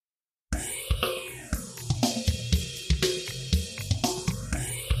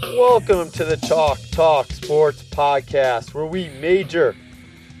Welcome to the Chalk Talk Sports Podcast, where we major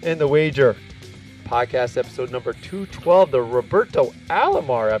in the wager. Podcast episode number 212, the Roberto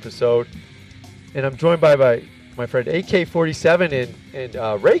Alomar episode. And I'm joined by my friend AK47 and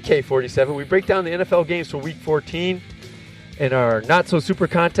Ray K47. We break down the NFL games for Week 14. In our not-so-super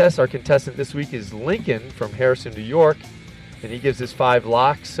contest, our contestant this week is Lincoln from Harrison, New York. And he gives his 5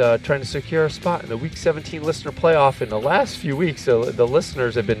 locks, trying to secure a spot in the Week 17 listener playoff. In the last few weeks, the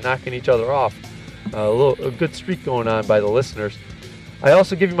listeners have been knocking each other off. A good streak going on by the listeners. I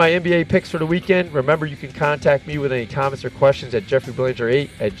also give you my NBA picks for the weekend. Remember, you can contact me with any comments or questions at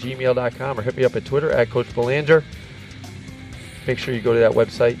jeffreybelanger8@gmail.com or hit me up at Twitter at Coach Belanger. Make sure you go to that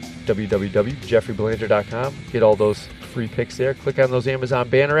website, www.jeffreybelanger.com. Get all those free picks there. Click on those Amazon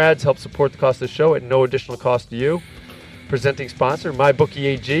banner ads. Help support the cost of the show at no additional cost to you. Presenting sponsor,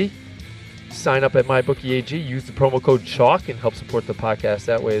 MyBookieAG. Sign up at MyBookieAG. Use the promo code CHALK and help support the podcast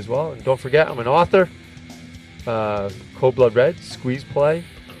that way as well. And don't forget, I'm an author. Cold Blood Red, Squeeze Play,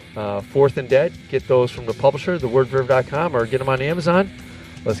 Fourth and Dead. Get those from the publisher, thewordverve.com, or get them on Amazon.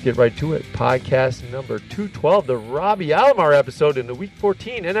 Let's get right to it. Podcast number 212, the Robbie Alomar episode in the Week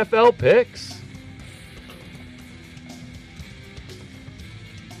 14 NFL picks.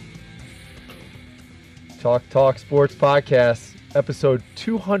 Talk Sports Podcast, episode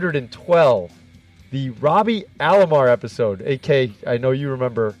 212, the Robbie Alomar episode. AK, I know you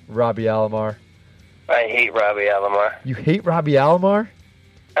remember Robbie Alomar. I hate Robbie Alomar. You hate Robbie Alomar?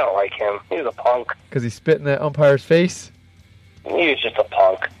 I don't like him. He was a punk. Because he spit in that umpire's face? He was just a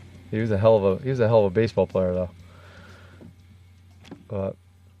punk. He was a hell of a baseball player, though.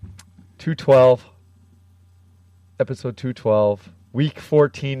 212, episode 212. Week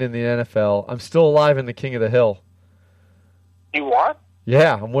 14 in the NFL. I'm still alive in the King of the Hill. You what?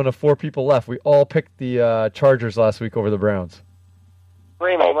 Yeah, I'm one of 4 people left. We all picked the Chargers last week over the Browns.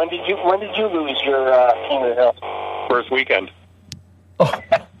 Raymond, when did you lose your King of the Hill? First weekend. Oh.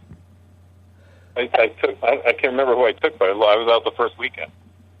 I can't remember who I took, but I was out the first weekend.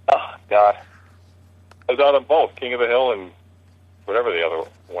 Oh, God. I was out on both, King of the Hill and whatever the other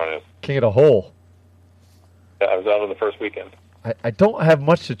one is. King of the Hole. Yeah, I was out on the first weekend. I don't have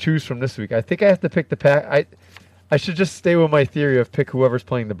much to choose from this week. I think I have to pick the Pack. I should just stay with my theory of pick whoever's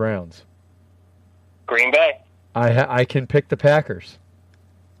playing the Browns. Green Bay. I can pick the Packers.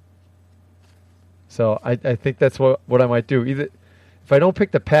 So I think that's what I might do. Either if I don't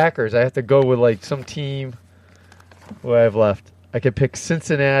pick the Packers, I have to go with like some team. What I have left, I could pick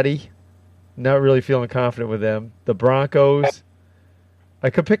Cincinnati. Not really feeling confident with them. The Broncos.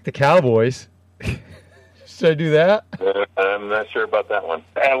 I could pick the Cowboys. Should I do that? I'm not sure about that one.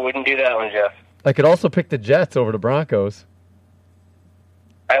 I wouldn't do that one, Jeff. I could also pick the Jets over the Broncos.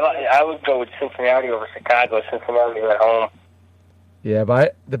 I would go with Cincinnati over Chicago. Cincinnati at home. Yeah,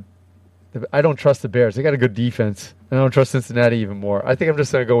 but I don't trust the Bears. They got a good defense. I don't trust Cincinnati even more. I think I'm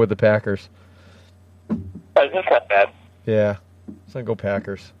just going to go with the Packers. That's not bad. Yeah, I'm just going to go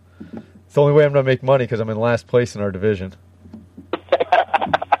Packers. It's the only way I'm going to make money because I'm in last place in our division.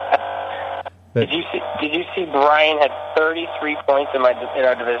 Did you see Brian had 33 points in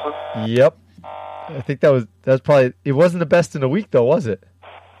our division? Yep. I think that was probably, it wasn't the best in the week though, was it?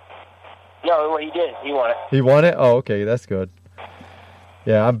 No, he did. He won it. He won it? Oh, okay, that's good.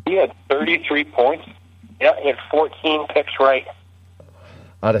 Yeah, He had 33 points? Yeah, he had 14 picks right.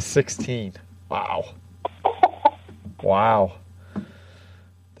 Out of 16. Wow. Wow.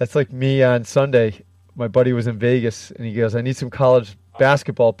 That's like me on Sunday. My buddy was in Vegas and he goes, I need some college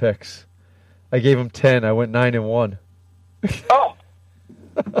basketball picks. I gave him 10. I went 9-1. Oh.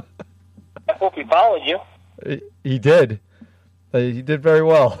 I hope he followed you. He did. He did very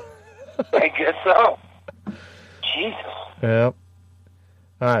well. I guess so. Jesus. Yeah.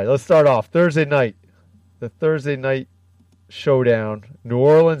 All right, let's start off. Thursday night. The Thursday night showdown. New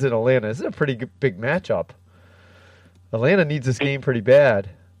Orleans and Atlanta. This is a pretty big matchup. Atlanta needs this game pretty bad.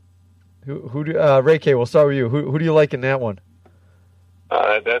 Ray K, we'll start with you. Who do you like in that one?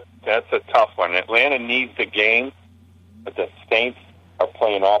 That's a tough one. Atlanta needs the game, but the Saints are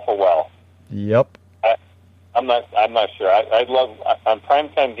playing awful well. Yep. I'm not sure. I love on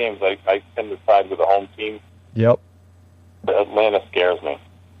primetime games. I tend to side with the home team. Yep. But Atlanta scares me.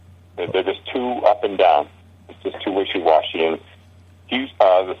 They're just too up and down. It's just too wishy-washy. And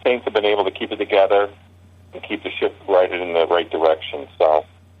the Saints have been able to keep it together and keep the ship right in the right direction. So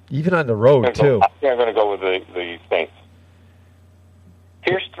even on the road too. I think I'm going to go with the Saints.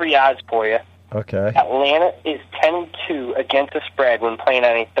 Here's 3 odds for you. Okay. Atlanta is 10-2 against the spread when playing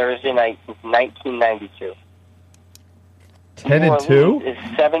on a Thursday night since 1992. 10-2? New Orleans is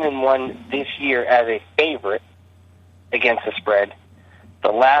 7-1 this year as a favorite against the spread.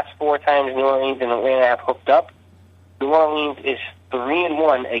 The last 4 times New Orleans and Atlanta have hooked up, New Orleans is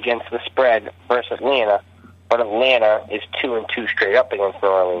 3-1 against the spread versus Atlanta, but Atlanta is 2-2 straight up against New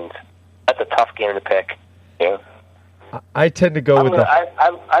Orleans. That's a tough game to pick. Yeah. I tend to go with the.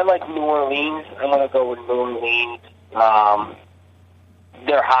 I like New Orleans. I'm going to go with New Orleans.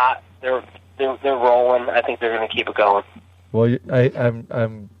 They're hot. They're rolling. I think they're going to keep it going. Well,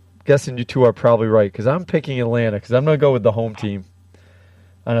 I'm guessing you two are probably right because I'm picking Atlanta because I'm going to go with the home team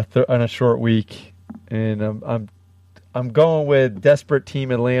on a short week, and I'm going with desperate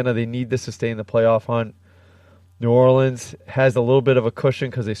team Atlanta. They need this to stay in the playoff hunt. New Orleans has a little bit of a cushion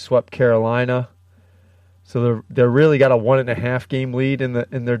because they swept Carolina, so they're really got a 1.5 game lead in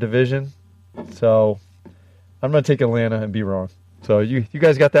their division. So I'm going to take Atlanta and be wrong. So you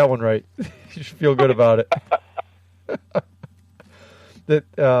guys got that one right. You should feel good about it.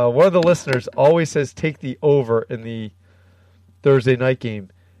 One of the listeners always says take the over in the Thursday night game.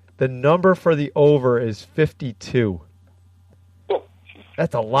 The number for the over is 52.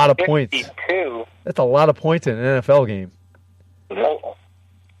 That's a lot of points. 52. That's a lot of points in an NFL game. No.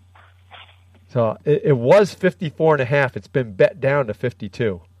 So it was 54.5. It's been bet down to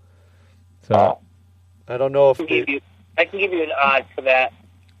 52. So I don't know if I can give you an odd for that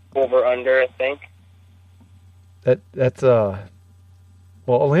over under. I think that's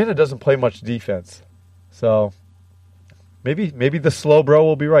well, Atlanta doesn't play much defense, so maybe the slow bro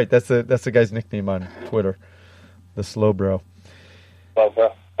will be right. That's the guy's nickname on Twitter, the slow bro. Well,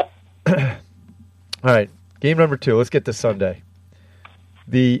 bro. All right, game number 2. Let's get to Sunday.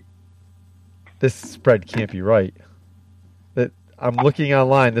 This spread can't be right. That I'm looking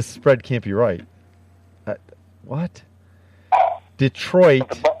online. This spread can't be right. What?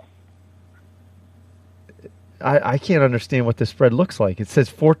 Detroit. I can't understand what this spread looks like. It says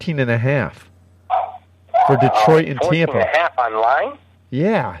 14.5 for Detroit and Tampa. 14.5 online?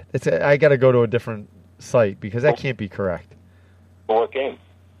 Yeah, I got to go to a different site because that can't be correct. What game?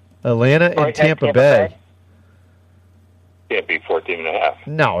 Atlanta and Tampa Bay. Can't be 14.5.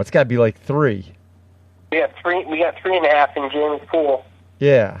 No, it's got to be like 3. We got 3.5 in James Pool.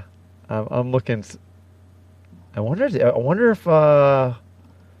 Yeah, I'm looking. I wonder if I'm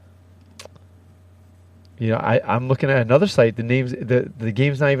looking at another site. The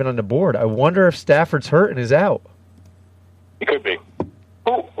game's not even on the board. I wonder if Stafford's hurt and is out. It could be.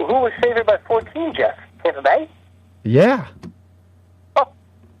 Who was favored by 14, Jeff? Tampa Bay? Yeah. Oh.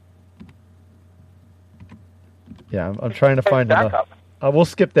 Yeah, I'm trying to find another. We'll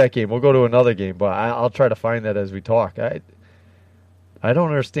skip that game. We'll go to another game, but I'll try to find that as we talk. I don't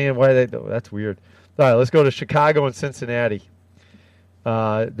understand why that's weird. All right, let's go to Chicago and Cincinnati.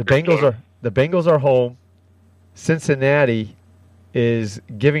 The Bengals are home. Cincinnati is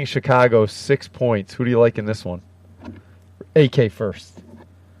giving Chicago 6 points. Who do you like in this one? AK first.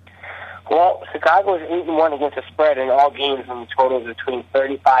 Well, Chicago is 8-1 against the spread in all games in the totals between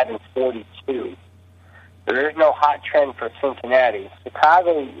 35 and 42. There is no hot trend for Cincinnati.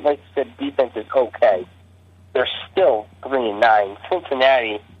 Chicago, like you said, defense is okay. They're still 3-9.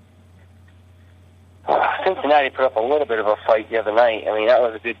 Cincinnati put up a little bit of a fight the other night. I mean, that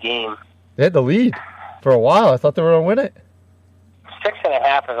was a good game. They had the lead for a while. I thought they were going to win it.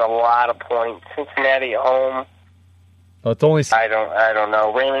 6.5 is a lot of points. Cincinnati at home. Oh, it's only. I don't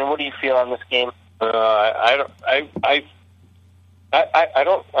know. Raymond, what do you feel on this game? I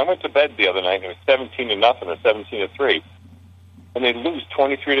went to bed the other night. It was 17-0 or 17-3, and they lose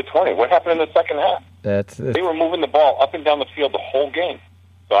 23-20. What happened in the second half? They were moving the ball up and down the field the whole game.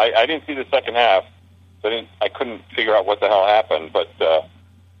 So I didn't see the second half. So I couldn't figure out what the hell happened. But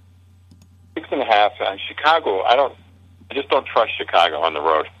 6.5. Chicago. I just don't trust Chicago on the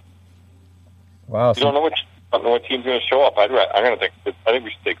road. Wow. You don't know what team's going to show up. I think we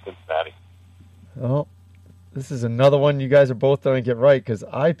should take Cincinnati. Well, this is another one you guys are both going to get right because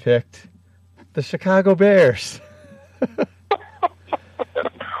I picked the Chicago Bears.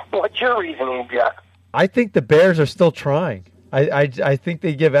 What's your reasoning, Jeff? I think the Bears are still trying. I think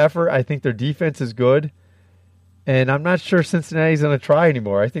they give effort. I think their defense is good. And I'm not sure Cincinnati's going to try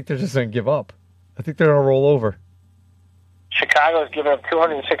anymore. I think they're just going to give up. I think they're going to roll over. Chicago's given up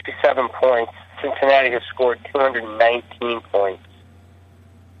 267 points. Cincinnati has scored 219 points.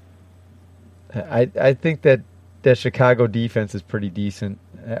 I think that Chicago defense is pretty decent.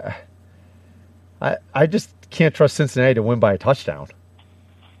 I just can't trust Cincinnati to win by a touchdown.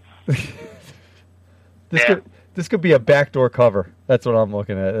 This could be a backdoor cover. That's what I'm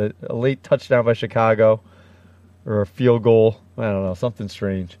looking at. A late touchdown by Chicago or a field goal. I don't know, something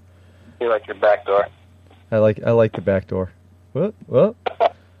strange. You like your backdoor. I like the backdoor. What? All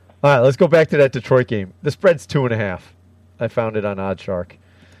right, let's go back to that Detroit game. The spread's 2.5. I found it on OddsShark.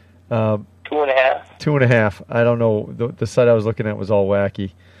 2.5. 2.5. I don't know. The site I was looking at was all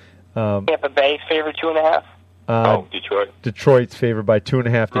wacky. Tampa Bay's favorite 2.5. Detroit. Detroit's favored by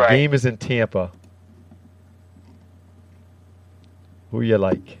 2.5. The Right. game is in Tampa. Who you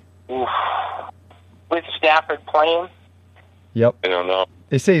like? Oof. With Stafford playing, Yep. I don't know.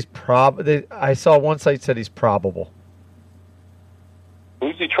 They say he's I saw one site said he's probable.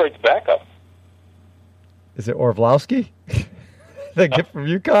 Who's Detroit's backup? Is it Orlovsky? The kid from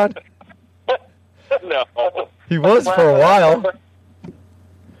UConn? No. He was for a while.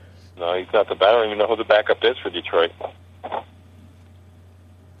 No, he's not the backup. I don't even know who the backup is for Detroit.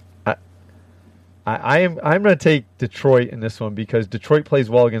 I'm going to take Detroit in this one because Detroit plays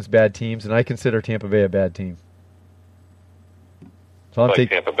well against bad teams, and I consider Tampa Bay a bad team. So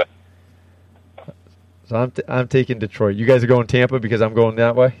Tampa Bay. I'm taking Detroit. You guys are going Tampa because I'm going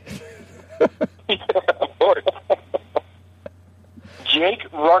that way? Of course. Jake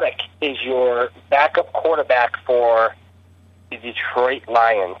Rudick is your backup quarterback for the Detroit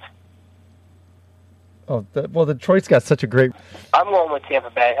Lions. Oh, well, Detroit's got such a great... I'm going with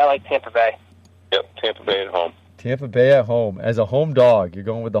Tampa Bay. I like Tampa Bay. Yep, Tampa Bay at home. Tampa Bay at home. As a home dog, you're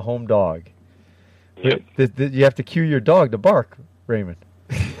going with the home dog. Yep. You have to cue your dog to bark, Raymond.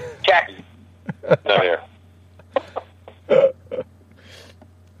 Check. Not here.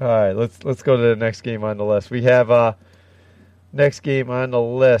 All right, let's go to the next game on the list. We have next game on the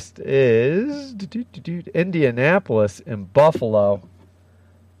list is Indianapolis and Buffalo.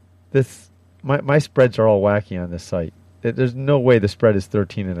 My spreads are all wacky on this site. There's no way the spread is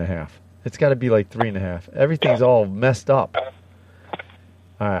 13.5. It's got to be like 3.5. Everything's all messed up.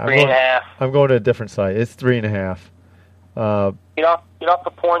 All right, 3.5. I'm going to a different site. It's 3.5. Get off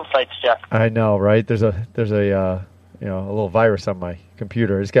the porn sites, Jeff. I know, right? There's a a little virus on my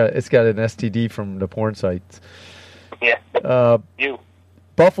computer. It's got an STD from the porn sites. Yeah. You.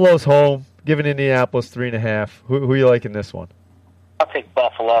 Buffalo's home, giving Indianapolis 3.5. Who you like in this one? I'll take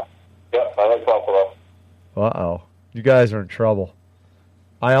Buffalo. Yep, I like Buffalo. Uh-oh. You guys are in trouble.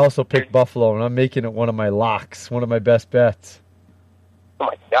 I also picked Buffalo, and I'm making it one of my locks, one of my best bets. Oh,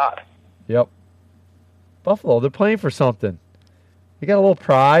 my God. Yep. Buffalo, they're playing for something. They got a little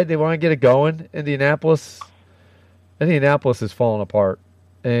pride. They want to get it going. Indianapolis is falling apart.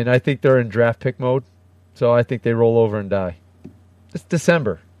 And I think they're in draft pick mode. So I think they roll over and die. It's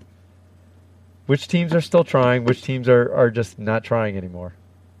December. Which teams are still trying? Which teams are just not trying anymore?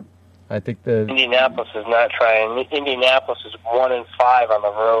 I think Indianapolis is not trying. Indianapolis is 1-5 on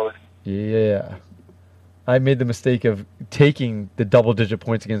the road. Yeah. I made the mistake of taking the double-digit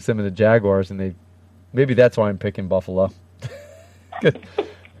points against them in the Jaguars, and maybe that's why I'm picking Buffalo.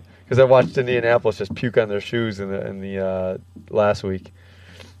 Because I watched Indianapolis just puke on their shoes in the last week.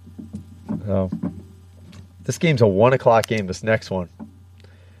 So this game's a 1:00 game. This next one,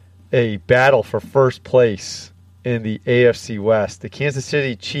 a battle for first place in the AFC West. The Kansas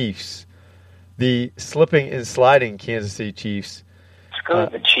City Chiefs, the slipping and sliding Kansas City Chiefs. Screw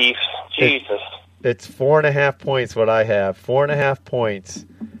the Chiefs. Jesus. It's 4.5 points. What I have 4.5 points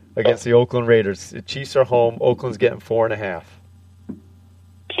against the Oakland Raiders. The Chiefs are home. Oakland's getting 4.5.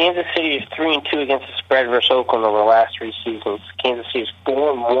 Kansas City is 3-2 against the spread versus Oakland over the last 3 seasons. Kansas City is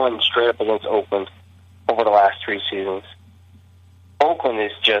 4-1 straight up against Oakland over the last 3 seasons. Oakland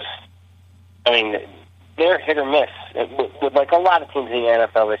is just, they're hit or miss with like a lot of teams in the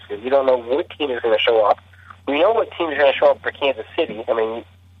NFL this year. We don't know what team is going to show up. We know what team is going to show up for Kansas City.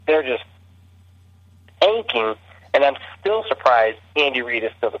 They're just tanking, and I'm still surprised Andy Reid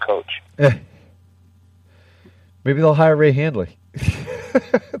is still the coach. Maybe they'll hire Ray Handley.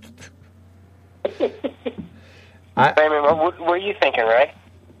 What were you thinking, Ray?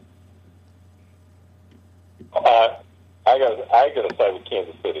 I got to side with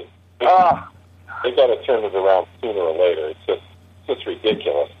Kansas City. They got to turn it around sooner or later. It's just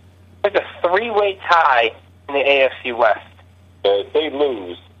ridiculous. There's a 3-way tie in the AFC West. If they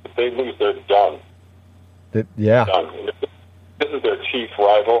lose, they're done. Yeah. Done. This is their chief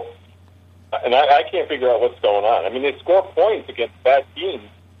rival, and I can't figure out what's going on. They score points against bad teams,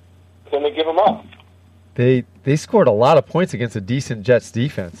 then they give them up. They scored a lot of points against a decent Jets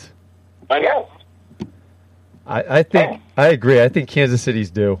defense. I know. I think I agree. I think Kansas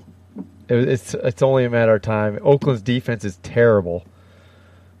City's due. It's only a matter of time. Oakland's defense is terrible.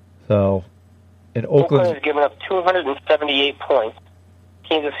 So, and Oakland has given up 278 points.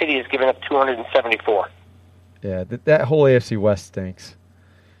 Kansas City has given up 274. Yeah, that whole AFC West stinks.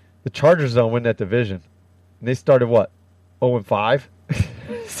 The Chargers don't win that division. And they started what? 0-5?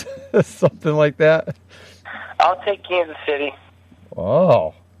 Something like that. I'll take Kansas City.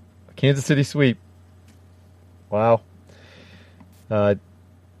 Oh. Kansas City sweep. Wow.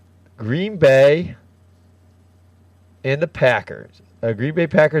 Green Bay and the Packers. Green Bay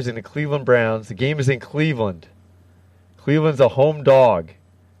Packers and the Cleveland Browns. The game is in Cleveland. Cleveland's a home dog.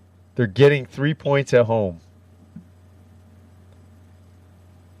 They're getting 3 points at home.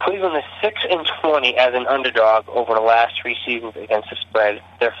 Cleveland is 6-20 as an underdog over the last 3 seasons against the spread.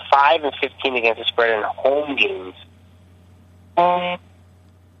 They're 5-15 against the spread in home games. So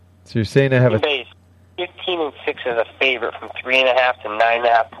you're saying I have Green Bay is 15-6 as a favorite from 3.5 to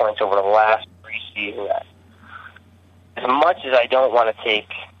 9.5 points over the last 3 seasons. As much as I don't want to take,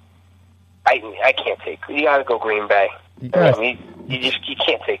 I can't take. You got to go Green Bay. You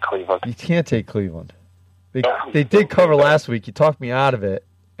can't take Cleveland. You can't take Cleveland. They did cover last week. You talked me out of it,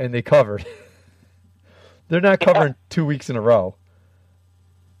 and they covered. They're not covering 2 weeks in a row.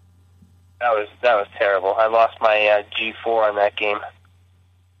 That was terrible. I lost my G4 on that game.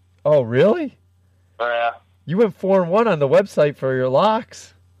 Oh, really? Yeah. You went 4-1 on the website for your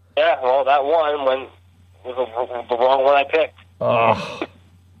locks. Yeah, well, that one was the wrong one I picked. Oh,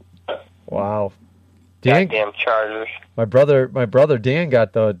 wow. Dan, goddamn Chargers. My brother Dan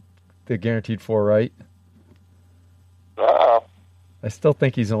got the guaranteed 4 right. Oh. I still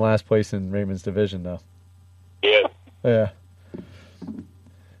think he's in last place in Raymond's division, though. Yeah. Yeah.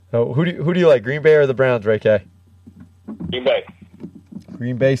 So who do you like, Green Bay or the Browns, Ray K? Green Bay.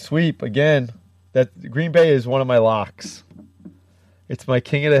 Green Bay sweep again. That Green Bay is one of my locks. It's my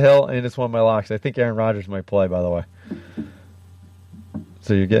king of the hill, and it's one of my locks. I think Aaron Rodgers might play, by the way.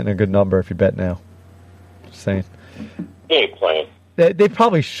 So you're getting a good number if you bet now. Just saying. He ain't playing. They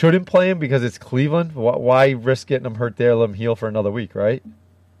probably shouldn't play him because it's Cleveland. Why risk getting him hurt there? Let him heal for another week, right?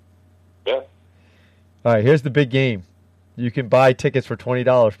 Yeah. All right, here's the big game. You can buy tickets for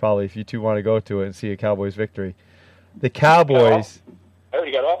 $20 probably if you two want to go to it and see a Cowboys victory. The Cowboys. I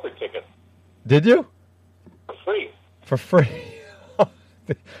already got offered tickets. Did you? For free. For free.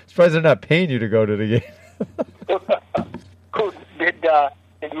 Surprised they're not paying you to go to the game. Cool. Did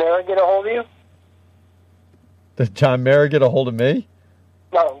Mara get a hold of you? Did John Mara get a hold of me?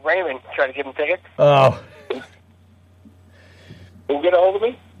 No, Raymond tried to give him tickets. Oh. Who get a hold of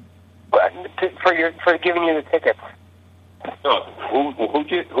me? For giving you the tickets. No.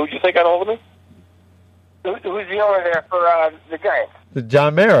 Who'd you say got a hold of me? Who's the owner there for the Giants? The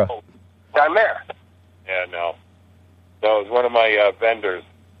John Mara. John Mara. Yeah, no. No, it was one of my vendors.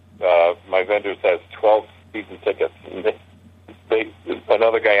 My vendors has 12 season tickets. And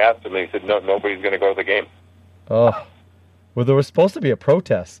another guy asked him, and he said, "No, nobody's going to go to the game." Oh. Well, there was supposed to be a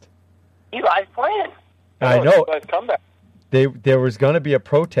protest. Eli's playing. I know. Eli's comeback. There was going to be a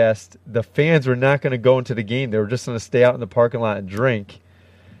protest. The fans were not going to go into the game. They were just going to stay out in the parking lot and drink.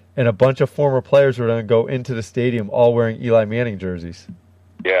 And a bunch of former players were going to go into the stadium all wearing Eli Manning jerseys.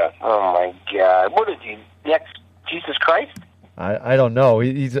 Yeah. Oh, my God. What is he, next Jesus Christ? I don't know.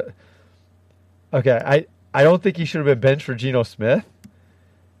 He's okay. I don't think he should have been benched for Geno Smith.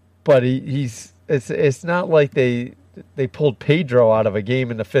 But it's not like they pulled Pedro out of a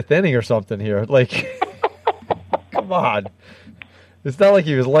game in the 5th inning or something here. Like, come on. It's not like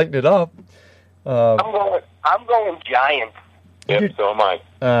he was lighting it up. I'm going Giants. Yep, so am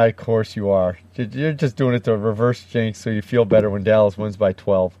I. Of course you are. You're just doing it to reverse jinx so you feel better when Dallas wins by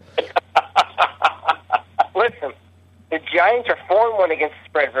 12. Listen, the Giants are 4-1 against the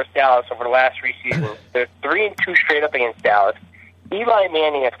spread versus Dallas over the last 3 seasons. They're 3-2 straight up against Dallas. Eli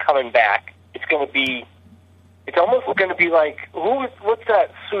Manning is coming back. It's almost going to be like, what's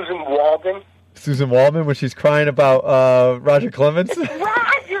that, Susan Walden? Susan Waldman when she's crying about Roger Clemens? It's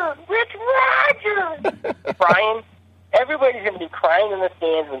Roger! Brian, everybody's going to be crying in the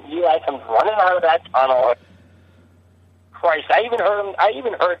stands when Eli comes running out of that tunnel. Christ, I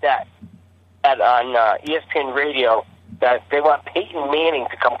even heard that on ESPN radio that they want Peyton Manning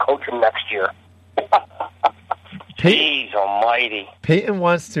to come coach them next year. Jeez almighty. Peyton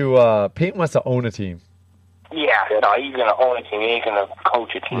wants to own a team. Yeah, no, he's going to own a team. He ain't going to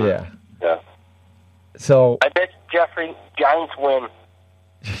coach a team. Yeah. So I bet Jeffrey, Giants win.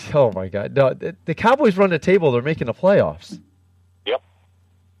 Oh my God! No, the Cowboys run the table. They're making the playoffs. Yep.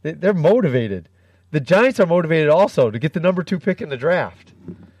 They're motivated. The Giants are motivated also to get the number 2 pick in the draft.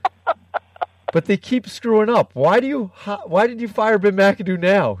 But they keep screwing up. Why did you fire Ben McAdoo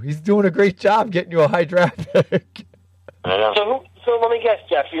now? He's doing a great job getting you a high draft pick. I know. So let me guess,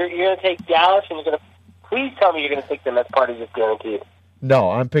 Jeff. You're going to take Dallas, and you're going to please tell me you're going to take them as part of this guarantee.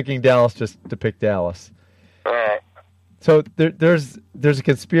 No, I'm picking Dallas just to pick Dallas. All right. So there's a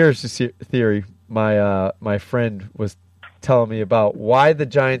conspiracy theory my friend was telling me about why the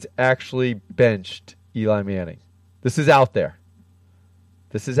Giants actually benched Eli Manning. This is out there.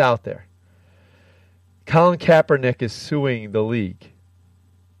 Colin Kaepernick is suing the league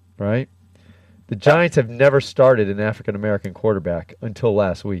right? The Giants have never started an African-American quarterback until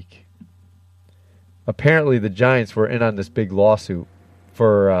last week. Apparently, the Giants were in on this big lawsuit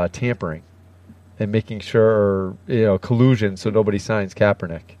for tampering and making sure, collusion so nobody signs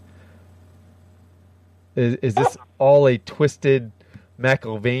Kaepernick. Is this all a twisted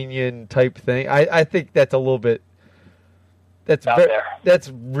McIlvanian type thing? I think that's a little bit. That's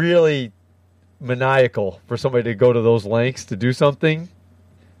really maniacal for somebody to go to those lengths to do something.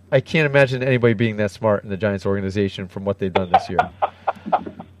 I can't imagine anybody being that smart in the Giants organization from what they've done this year.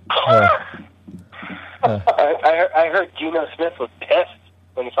 I heard Geno Smith was pissed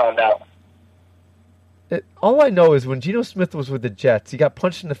when he found out. All I know is when Geno Smith was with the Jets, he got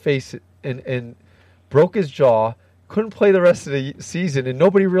punched in the face and broke his jaw, couldn't play the rest of the season, and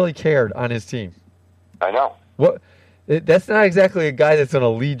nobody really cared on his team. I know. That's not exactly a guy that's going to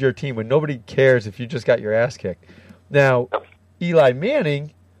lead your team when nobody cares if you just got your ass kicked. Now, Eli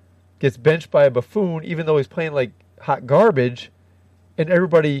Manning gets benched by a buffoon, even though he's playing like hot garbage, and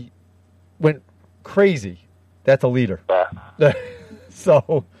everybody went crazy. That's a leader. Yeah.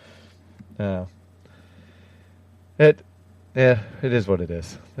 So, it is what it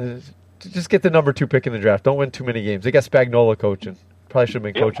is. Just get the number 2 pick in the draft. Don't win too many games. They got Spagnuolo coaching. Probably should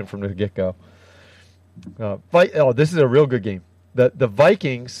have been coaching from the get-go. This is a real good game. The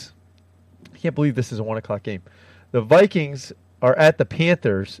Vikings, I can't believe this is a 1 o'clock game. The Vikings are at the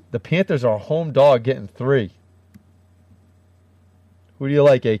Panthers. The Panthers are a home dog getting 3. Who do you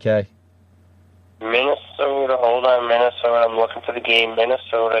like, AK? Minnesota. Hold on, Minnesota. I'm looking for the game.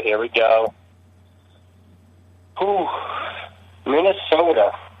 Minnesota. Here we go. Ooh,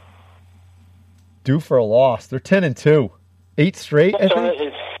 Minnesota. Due for a loss. They're 10-2. 8 straight, I think? Minnesota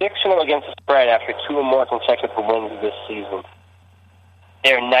is 6-0 against the spread after 2 or more consecutive wins this season.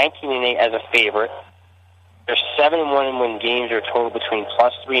 They're 19-8 as a favorite. They're 7-1 when games are total between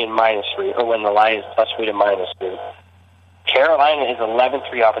 +3 and -3, or when the line is +3 to -3. Carolina is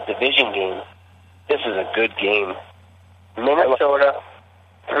 11-3 off a division game. This is a good game. Minnesota,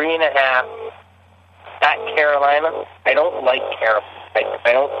 3.5 at Carolina. I don't like Carolina.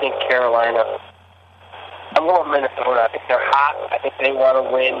 I don't think Carolina. I'm going Minnesota. I think they're hot. I think they want to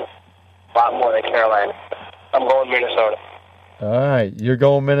win a lot more than Carolina. I'm going Minnesota. All right, you're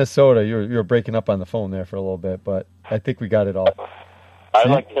going Minnesota. You're breaking up on the phone there for a little bit, but I think we got it all. I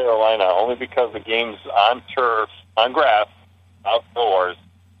like Carolina only because the game's on turf, on grass, outdoors,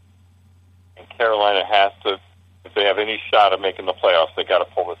 and Carolina has to, if they have any shot of making the playoffs, they got to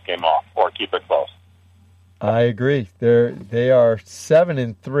pull this game off or keep it close. I agree. They are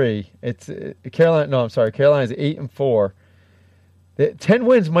 7-3. It's Carolina. No, I'm sorry. Carolina's 8-4. 10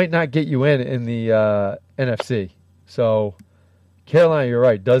 wins might not get you in the NFC. So Carolina, you're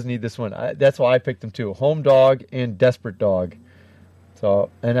right, does need this one. That's why I picked them too. Home dog and desperate dog.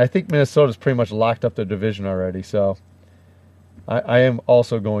 So, and I think Minnesota's pretty much locked up their division already. So I am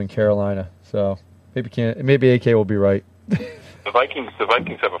also going Carolina. So maybe AK will be right. The Vikings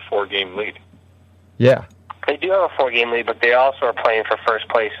have a 4-game lead. Yeah. They do have a 4-game lead, but they also are playing for first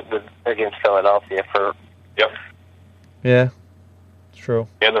place against Philadelphia. Yep. Yeah, it's true.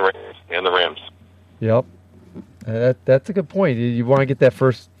 And the Rams. Yep. That's a good point. You want to get that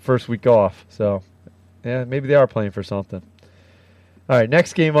first week off. So, yeah, maybe they are playing for something. All right,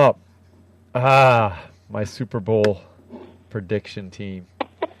 next game up. My Super Bowl prediction team.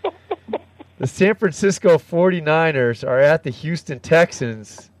 The San Francisco 49ers are at the Houston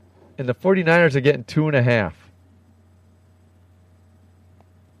Texans, and the 49ers are getting 2.5.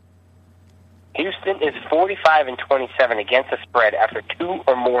 Houston is 45-27 against the spread after 2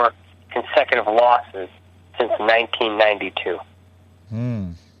 or more consecutive losses since 1992.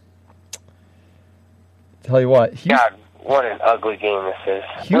 Tell you what. God, what an ugly game this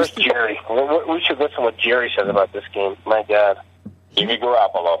is. Where's Jerry? We should listen to what Jerry says about this game. My God. Jimmy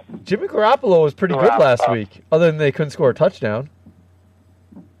Garoppolo. Jimmy Garoppolo was pretty good last week, other than they couldn't score a touchdown.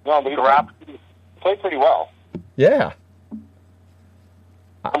 No, but Garoppolo played pretty well. Yeah.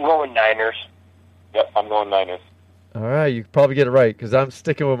 I'm going Niners. Yep, I'm going Niners. All right, you probably get it right, because I'm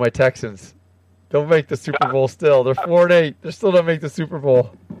sticking with my Texans. They'll make the Super Bowl still. They're 4-8. They're still going to make the Super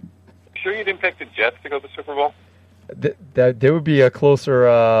Bowl. Sure you didn't pick the Jets to go to the Super Bowl? They would be a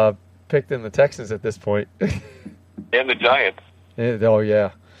closer pick than the Texans at this point. And the Giants. Oh,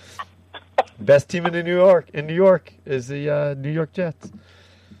 yeah. Best team in New York is the New York Jets.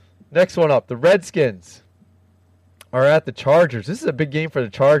 Next one up, the Redskins are at the Chargers. This is a big game for the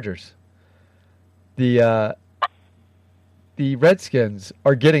Chargers. The Redskins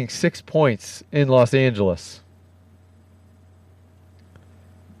are getting 6 points in Los Angeles.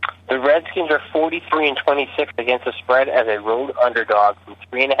 The Redskins are 43-26 against the spread as a road underdog from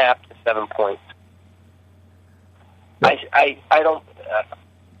 3.5 to 7 points. I don't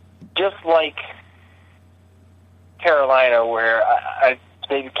just like Carolina, where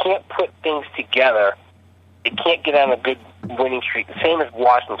they can't put things together. They can't get on a good winning streak. The same as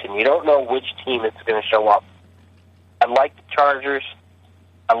Washington. You don't know which team is going to show up. I like the Chargers.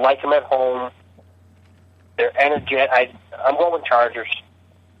 I like them at home. They're energetic. I'm going with Chargers.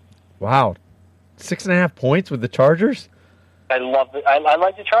 Wow. 6.5 points with the Chargers? I love it. I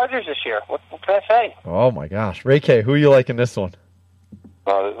like the Chargers this year. What can I say? Oh, my gosh. Ray K, who are you liking this one?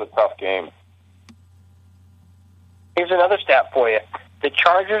 Oh, this is a tough game. Here's another stat for you. The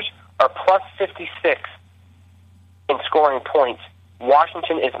Chargers are plus 56 in scoring points.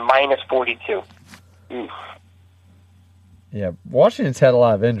 Washington is minus 42. Oof. Yeah, Washington's had a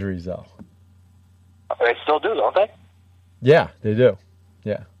lot of injuries, though. They still do, don't they? Yeah, they do.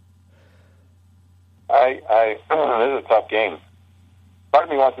 Yeah. This is a tough game. Part of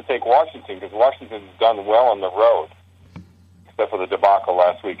me wants to take Washington because Washington's done well on the road, except for the debacle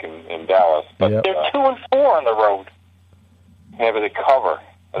last week in Dallas. But Yep. They're 2-4 on the road. Yeah, but they cover.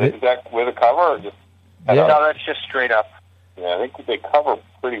 Is that with a cover or just? Yeah. No, that's just straight up. Yeah, I think they cover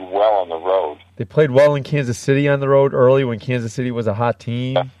pretty well on the road. They played well in Kansas City on the road early when Kansas City was a hot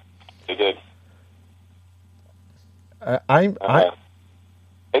team. Yeah, they did.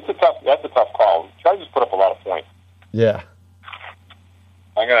 That's a tough call. Chargers put up a lot of points. Yeah.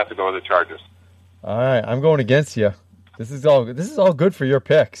 I'm gonna have to go with the Chargers. All right, I'm going against you. This is all good for your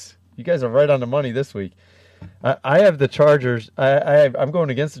picks. You guys are right on the money this week. I have the Chargers. I'm going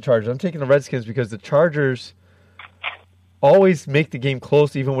against the Chargers. I'm taking the Redskins because the Chargers always make the game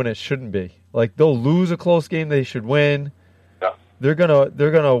close even when it shouldn't be. Like, they'll lose a close game they should win. Yeah. They're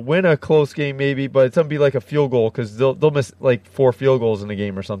gonna win a close game maybe, but it's gonna be like a field goal because they'll miss like 4 field goals in the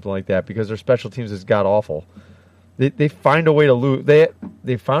game or something like that because their special teams is god awful. They find a way to lose.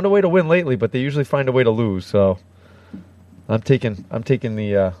 They found a way to win lately, but they usually find a way to lose. So I'm taking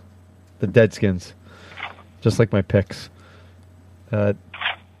the Deadskins, just like my picks.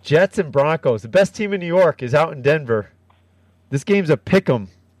 Jets and Broncos. The best team in New York is out in Denver. This game's a pick'em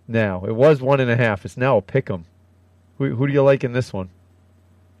now. It was 1.5. It's now a pick'em. Who do you like in this one?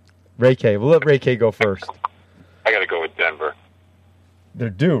 Ray K. We'll let Ray K go first. I got to go with Denver. They're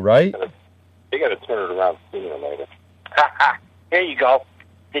due, right? They got to turn it around sooner or later. Here you go.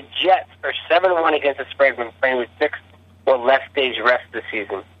 The Jets are 7-1 against the spread when playing with 6 or less days rest this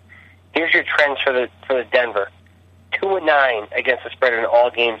season. Here's your trends for the Denver. 2-9 against the spread in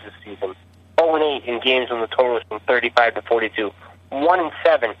all games this season. 0-8 in games when the total is from 35 to 42.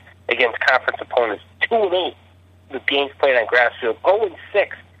 1-7 against conference opponents. 2-8 with games played on grass field. 0-6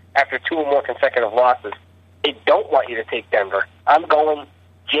 after 2 or more consecutive losses. They don't want you to take Denver. I'm going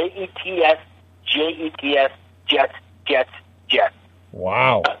Jets, Jets, Jets, Jets.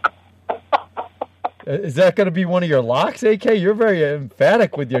 Wow. Is that going to be one of your locks, AK? You're very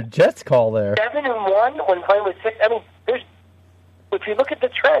emphatic with your Jets call there. 7-1 when playing with 6. I mean, if you look at the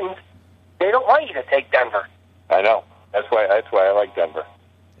trends, they don't want you to take Denver. I know. That's why I like Denver.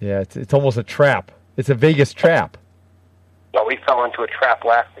 Yeah, it's almost a trap. It's a Vegas trap. No, we fell into a trap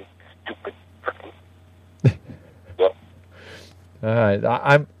last week. Stupid freaking. Yep. All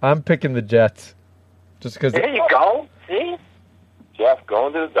right, I'm picking the Jets, just because. There you go. See, Jeff,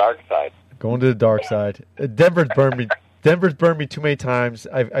 going to the dark side. Going to the dark side. Denver's burned me. Denver's burned me too many times.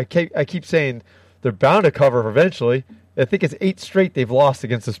 I keep saying they're bound to cover eventually. I think it's 8 straight they've lost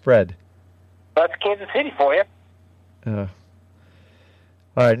against the spread. that's Kansas City for you. All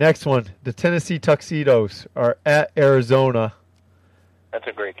right, next one. The Tennessee Tuxedos are at Arizona, That's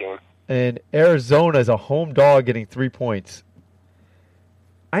a great game. and Arizona is a home dog getting 3 points.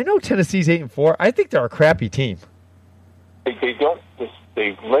 I know Tennessee's 8-4. I think they're a crappy team.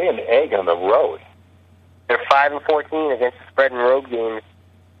 They lay an egg on the road. They're 5-14 against the spread in road games.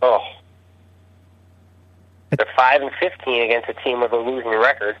 Oh, They're 5-15 against a team with a losing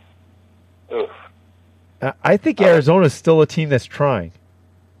record. oof. I think Arizona's still a team that's trying.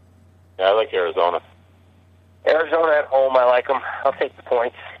 Yeah, I like Arizona. Arizona at home, I like them. I'll take the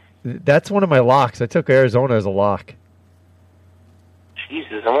points. That's one of my locks. I took Arizona as a lock.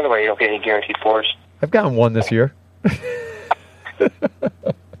 Jesus, I wonder why you don't get any guaranteed fours. I've gotten one this year.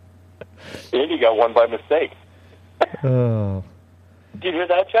 And you got one by mistake. Oh. Did you hear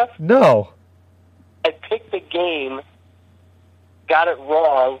that, Jeff? No. I picked the game, got it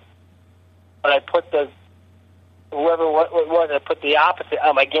wrong, but I put whoever what it was, I put the opposite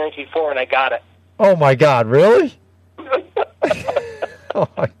on my guaranteed four, and I got it. Oh, my God. Really? Oh,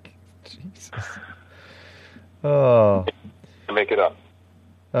 my Jesus. Oh. To make it up.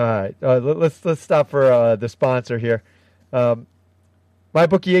 All right, let's stop for the sponsor here.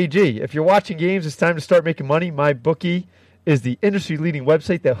 MyBookie AG. If you're watching games, it's time to start making money. MyBookie is the industry-leading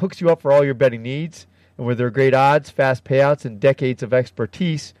website that hooks you up for all your betting needs. And with their great odds, fast payouts, and decades of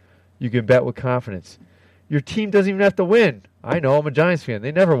expertise, you can bet with confidence. Your team doesn't even have to win. I know, I'm a Giants fan.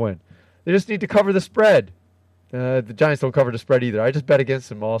 They never win. They just need to cover the spread. The Giants don't cover the spread either. I just bet against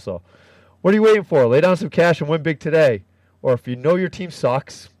them also. What are you waiting for? Lay down some cash and win big today. Or if you know your team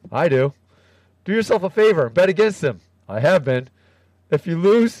sucks, I do yourself a favor and bet against them. I have been. If you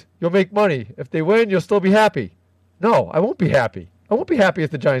lose, you'll make money. If they win, you'll still be happy. No, I won't be happy. I won't be happy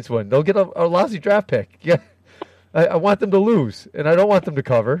if the Giants win. They'll get a lousy draft pick. Yeah, I want them to lose, and I don't want them to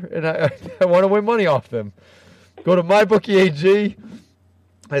cover, and I want to win money off them. Go to MyBookie AG.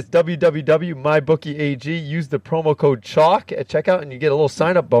 That's www.mybookie.ag. Use the promo code CHALK at checkout, and you get a little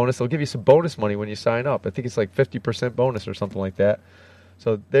sign-up bonus. They'll give you some bonus money when you sign up. I think it's like 50% bonus or something like that.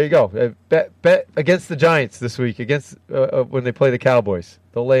 So there you go. Bet against the Giants this week against when they play the Cowboys.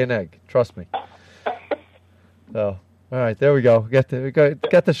 They'll lay an egg. Trust me. So all right, there we go. Got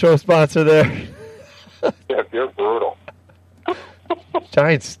the show sponsor there. Yeah, you're brutal.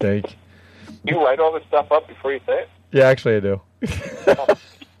 Giants stink. You write all this stuff up before you say it? Yeah, actually I do.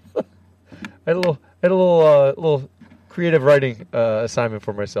 I had a little creative writing assignment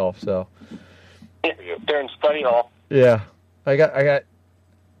for myself. So They're in study hall. yeah, I got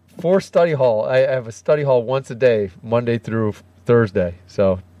 4 study hall. I have a study hall once a day, Monday through Thursday.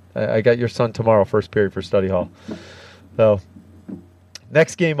 So I got your son tomorrow, first period for study hall. So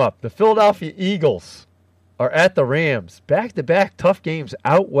next game up, the Philadelphia Eagles are at the Rams. Back-to-back tough games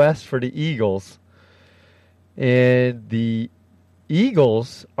out west for the Eagles. And the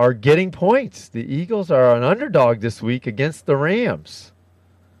Eagles are getting points. The Eagles are an underdog this week against the Rams.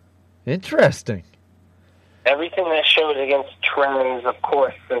 Interesting. Everything that shows against trends, of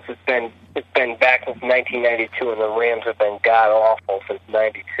course, since it's been back since 1992, and the Rams have been god awful since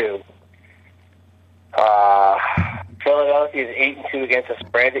 '92. Philadelphia is 8-2 against the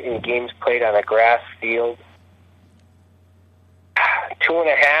spread in games played on a grass field.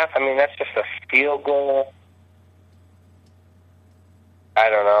 2.5. I mean, that's just a field goal. I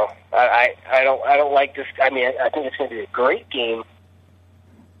don't know. I don't like this. I mean, I think it's going to be a great game.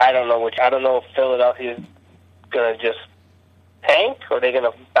 I don't know if Philadelphia is going to just tank or are they going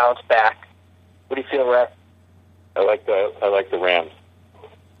to bounce back. What do you feel, Rex? I like the Rams.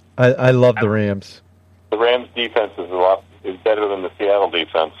 I love the Rams. The Rams defense is better than the Seattle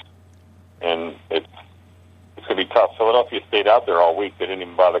defense, and it's going to be tough. Philadelphia stayed out there all week; they didn't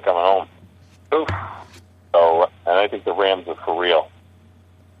even bother coming home. Oof. So, and I think the Rams are for real.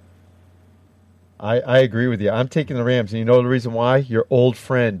 I agree with you. I'm taking the Rams, and you know the reason why? Your old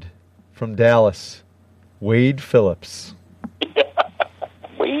friend from Dallas, Wade Phillips.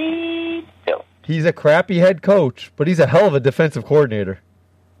 Wade Phillips. He's a crappy head coach, but he's a hell of a defensive coordinator.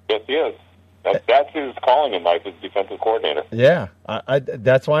 Yes, he is. That's his calling in life, is defensive coordinator. Yeah,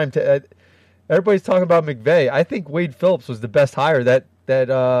 that's why everybody's talking about McVay. I think Wade Phillips was the best hire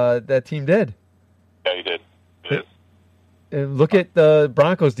that team did. Yeah, he did. He is. And look at the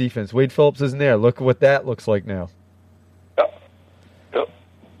Broncos defense. Wade Phillips isn't there. Look at what that looks like now. Yep.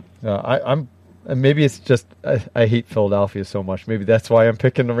 I'm maybe it's just I hate Philadelphia so much. Maybe that's why I'm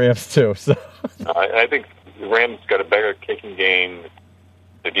picking the Rams too. So I think the Rams got a better kicking game.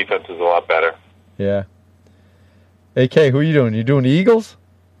 The defense is a lot better. Yeah. AK, who are you doing? You doing the Eagles?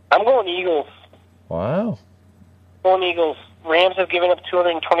 I'm going Eagles. Wow. Going Eagles. Rams have given up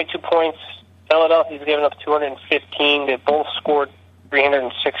 222 points. Philadelphia's given up 215. They both scored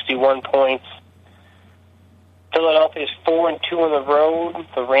 361 points. Philadelphia's 4-2 on the road.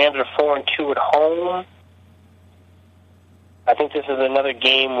 The Rams are 4-2 at home. I think this is another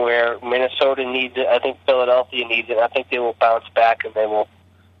game where Minnesota needs it. I think Philadelphia needs it. I think they will bounce back and they will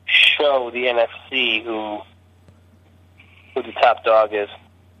show the NFC who the top dog is.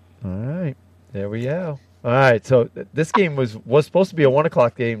 All right. There we go. All right, so this game was supposed to be a 1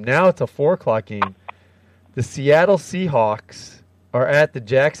 o'clock game. Now it's a 4 o'clock game. The Seattle Seahawks are at the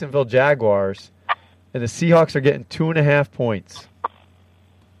Jacksonville Jaguars, and the Seahawks are getting 2.5 points.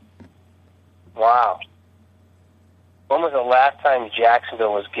 Wow. When was the last time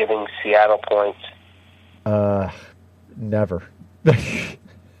Jacksonville was giving Seattle points? Never.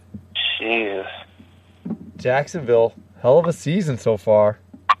 Jesus. Jacksonville, hell of a season so far.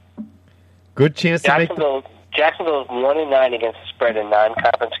 Good chance to make. Jacksonville's 1-9 against the spread in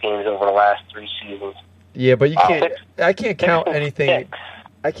non-conference games over the last 3 seasons. Yeah, but you can't. I can't count anything.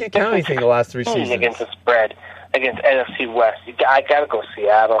 I can't count anything the last 3 seasons against the spread against NFC West. I gotta go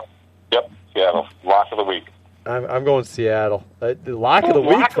Seattle. Yep, Seattle. Lock of the week. I'm going Seattle. The lock of the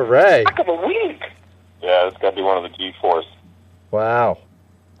week for Ray. Lock of the week. Yeah, it's got to be one of the G4s. Wow.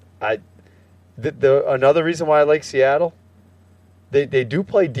 Another reason why I like Seattle, they do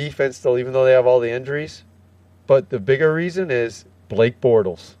play defense still, even though they have all the injuries. But the bigger reason is Blake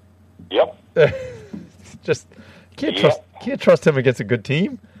Bortles. Yep. Just can't trust him against a good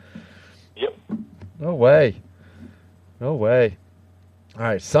team. Yep. No way. All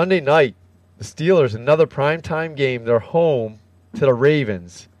right, Sunday night, the Steelers, another primetime game. They're home to the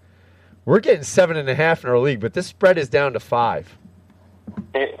Ravens. We're getting 7.5 in our league, but this spread is down to 5.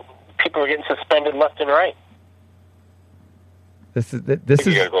 People are getting suspended left and right. This You got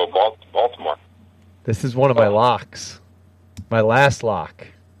to go Baltimore. This is one of my locks. My last lock.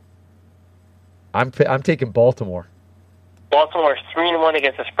 I'm taking Baltimore. Baltimore's 3-1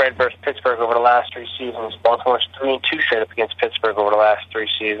 against the spread versus Pittsburgh over the last 3 seasons. Baltimore's 3-2 straight up against Pittsburgh over the last 3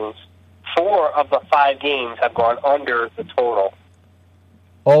 seasons. 4 of the 5 games have gone under the total.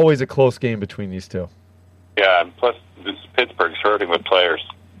 Always a close game between these two. Yeah, and plus Pittsburgh's hurting with players.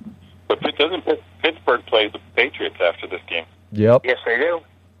 But doesn't Pittsburgh play the Patriots after this game? Yep. Yes, they do.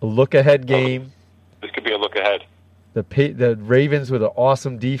 A look-ahead game. This could be a look ahead. The Ravens with an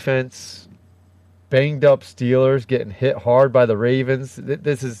awesome defense. Banged up Steelers getting hit hard by the Ravens.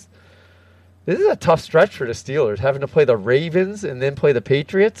 This is a tough stretch for the Steelers, having to play the Ravens and then play the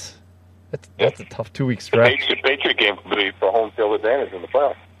Patriots. That's a tough 2-week stretch. The Patriot game could be for home field advantage in the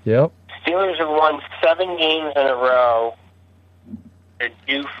playoffs. Yep. Steelers have won 7 games in a row. They're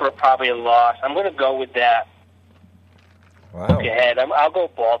due for probably a loss. I'm going to go with that. Wow. Look ahead. I'll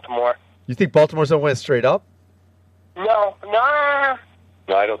go Baltimore. You think Baltimore's going to win straight up? No. No,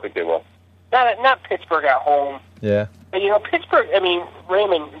 I don't think they will. Not Pittsburgh at home. Yeah. But, Pittsburgh,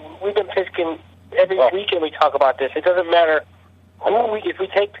 Raymond, we've been picking every weekend we talk about this. It doesn't matter if we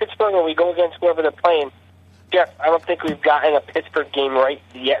take Pittsburgh or we go against whoever they're playing. Jeff, I don't think we've gotten a Pittsburgh game right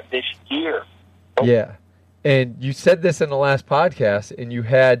yet this year. Yeah. And you said this in the last podcast, and you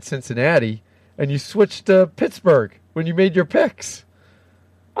had Cincinnati, and you switched to Pittsburgh when you made your picks.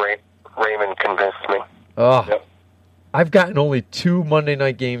 Raymond convinced me. Oh. Yep. I've gotten only 2 Monday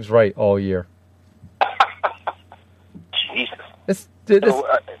night games right all year. Jesus. Did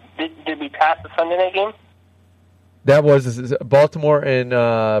we pass the Sunday night game? That was Baltimore and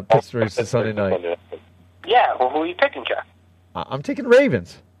Pittsburgh's Sunday night. Yeah, well, who are you picking, Jeff? I'm taking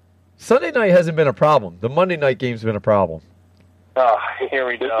Ravens. Sunday night hasn't been a problem. The Monday night game's been a problem. Oh, here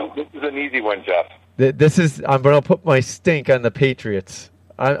we go. This is an easy one, Jeff. I'm going to put my stink on the Patriots.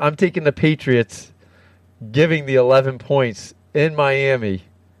 I'm taking the Patriots, giving the 11 points in Miami.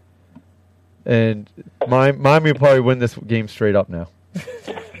 And Miami will probably win this game straight up now.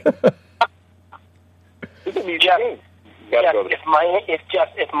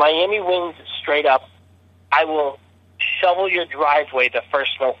 If Miami wins straight up, I will shovel your driveway the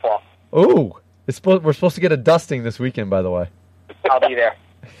first snowfall. Ooh, we're supposed to get a dusting this weekend, by the way. I'll be there.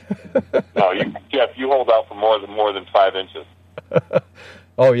 No, Jeff, you hold out for more than 5 inches.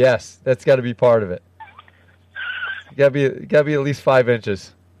 Oh yes, that's got to be part of it. Got to be at least 5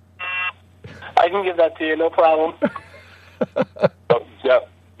 inches. I can give that to you, no problem. Jeff,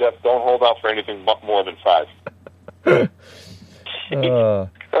 don't hold out for anything more than 5.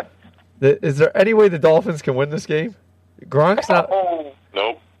 Is there any way the Dolphins can win this game? Gronk's not.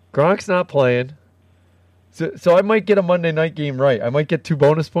 Nope. Gronk's not playing. So I might get a Monday night game right. I might get 2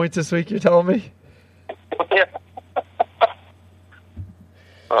 bonus points this week. You're telling me?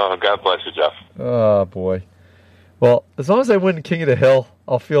 Oh, God bless you, Jeff. Oh boy. Well, as long as I win King of the Hill,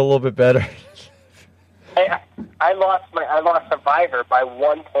 I'll feel a little bit better. I lost Survivor by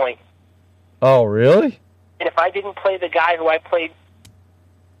 1 point. Oh, really? And if I didn't play the guy who I played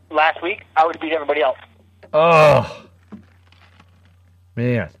last week, I would have beat everybody else. Oh,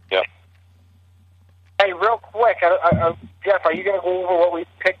 man. Yep. Hey, real quick, Jeff, are you going to go over what we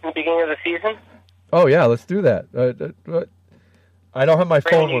picked in the beginning of the season? Oh, yeah, let's do that. I don't have my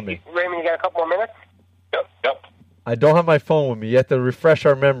phone with me. Raymond, you got a couple more minutes? Yep. I don't have my phone with me. You have to refresh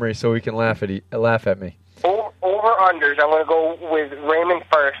our memory so we can laugh at me. Over-unders, I'm going to go with Raymond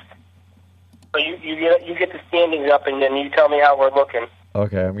first. So you get the standings up, and then you tell me how we're looking.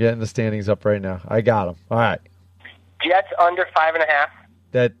 Okay, I'm getting the standings up right now. I got them. All right. Jets under 5.5.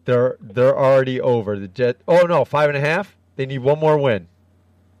 That they're already over. The Jet. Oh no, 5.5. They need one more win.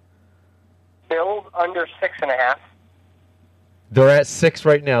 Bills under 6.5. They're at 6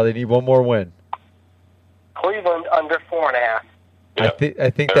 right now. They need one more win. Cleveland under 4.5. Yep. I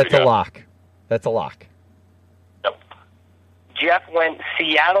think that's a lock. That's a lock. Yep. Jeff went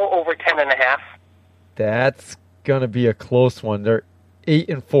Seattle over 10.5. That's gonna be a close one. They're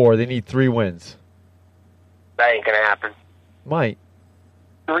 8-4. They need 3 wins. That ain't going to happen. Might.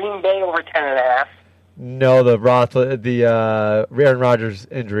 Green Bay over 10.5. No, the Aaron Rodgers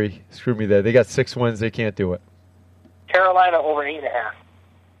injury screwed me there. They got 6 wins. They can't do it. Carolina over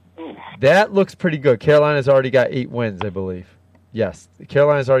 8.5. That looks pretty good. Carolina's already got 8 wins, I believe. Yes,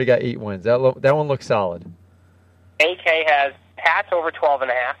 Carolina's already got 8 wins. That one looks solid. AK has Pats over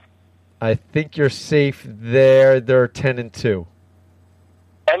 12.5. I think you're safe there. They're 10-2.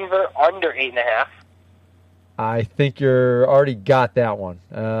 Denver under 8.5. I think you're already got that one.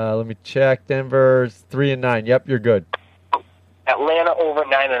 Let me check. Denver's 3-9. Yep, you're good. Atlanta over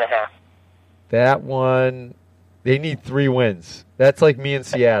 9.5. That one, they need 3 wins. That's like me in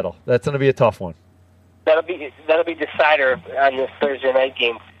Seattle. That's going to be a tough one. That'll be decider on this Thursday night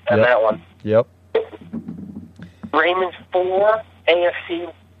game on that one. Yep. Raymond's 4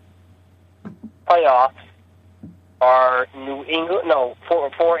 AFC playoffs are New England. No,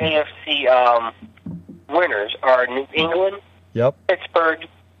 four AFC winners are New England, Yep. Pittsburgh,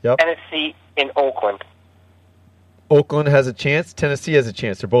 Yep. Tennessee, and Oakland. Oakland has a chance. Tennessee has a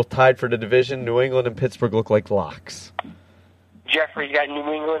chance. They're both tied for the division. New England and Pittsburgh look like locks. Jeffrey's got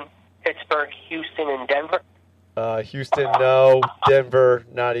New England, Pittsburgh, Houston, and Denver. Houston, no. Denver,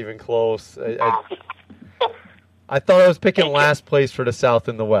 not even close. I thought I was picking last place for the South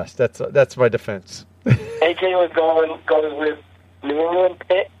and the West. That's my defense. AJ was going with New England,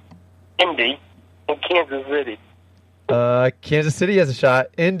 Pitt, Indy, and Kansas City. Kansas City has a shot.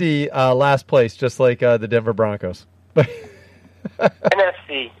 Indy, last place, just like the Denver Broncos.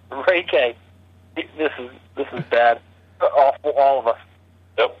 NFC, Ray K. This is bad. All of us.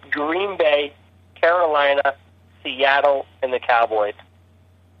 Yep. Green Bay, Carolina, Seattle, and the Cowboys.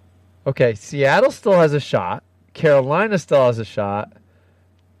 Okay, Seattle still has a shot. Carolina still has a shot.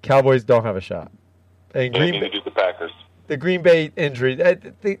 Cowboys don't have a shot. And Neither do the Packers. the Green Bay injury,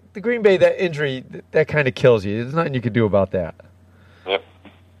 the Green Bay, that injury, that kind of kills you. There's nothing you can do about that. Yep.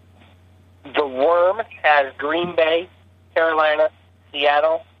 The Worm has Green Bay, Carolina,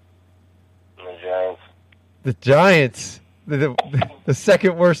 Seattle, and the Giants. The Giants, the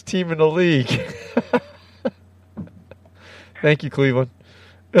second worst team in the league. Thank you, Cleveland.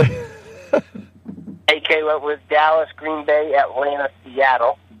 AK went with Dallas, Green Bay, Atlanta,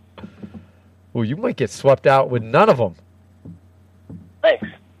 Seattle. Well, you might get swept out with none of them. Thanks.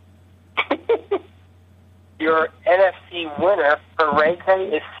 Your NFC winner for Ray K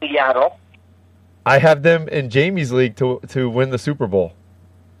is Seattle. I have them in Jamie's league to win the Super Bowl.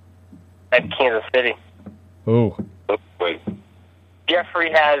 At Kansas City. Ooh. Oh, wait.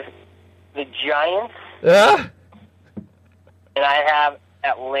 Jeffrey has the Giants, Ah! and I have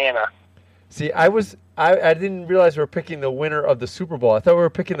Atlanta. See, I didn't realize we were picking the winner of the Super Bowl. I thought we were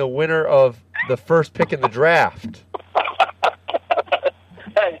picking the winner of the first pick in the draft.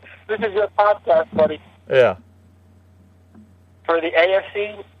 Hey, this is your podcast, buddy. Yeah. For the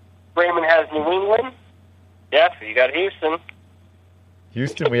AFC, Raymond has New England. Jeff, you got Houston.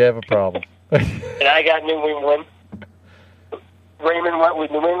 Houston, we have a problem. And I got New England. Raymond went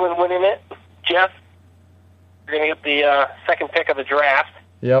with New England winning it. Jeff, you're going to get the second pick of the draft.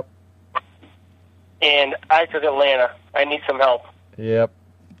 Yep. And I took Atlanta. I need some help. Yep.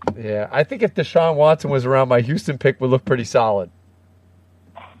 Yeah. I think if Deshaun Watson was around, my Houston pick would look pretty solid.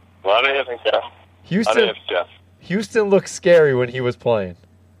 A lot of ifs, Jeff. Houston, Jeff. Houston looked scary when he was playing.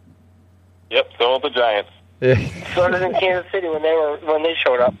 Yep, so will the Giants. Yeah. So did in Kansas City when they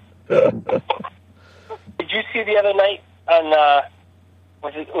showed up. Did you see the other night on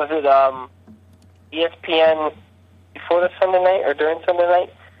was it ESPN before the Sunday night or during Sunday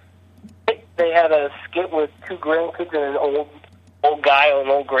night? They had a skit with two grandkids and an old guy, an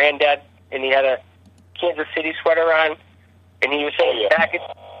old granddad, and he had a Kansas City sweater on, and he was saying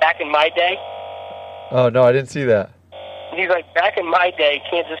back in my day. Oh no, I didn't see that. And he's like, back in my day,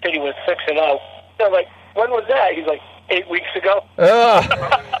 Kansas City was 6-0. So I'm like, when was that? He's like, 8 weeks ago.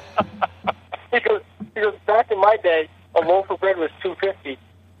 Ah. He goes, back in my day, a loaf of bread was $2.50.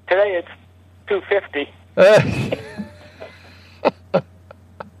 Today it's $2.50.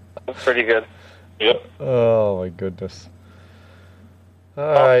 That's pretty good. Yep. Oh my goodness.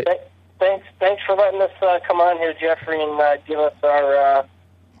 All right. Thanks for letting us come on here, Jeffrey, and give us our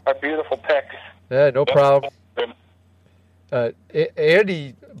beautiful picks. Yeah, no problem.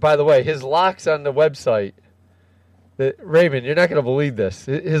 Andy, by the way, his locks on the website. Raymond, you're not going to believe this.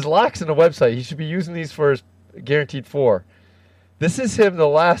 His locks on the website. He should be using these for his guaranteed 4. This is him the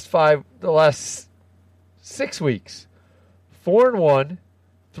last 6 weeks. 4-1,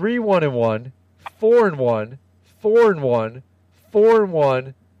 3-1-1, 4-1, 4-1,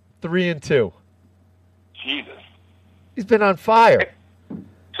 4-1, 3-2. Jesus. He's been on fire.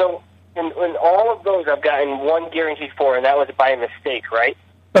 So, in all of those, I've gotten one guarantee for, and that was by mistake, right?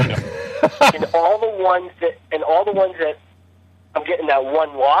 and all the ones that I'm getting that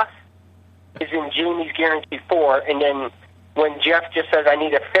one loss is in Jamie's guarantee for, and then when Jeff just says I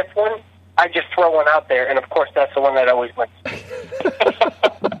need a fifth one, I just throw one out there, and of course that's the one that always wins.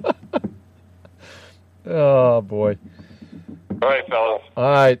 Oh boy! All right, fellas.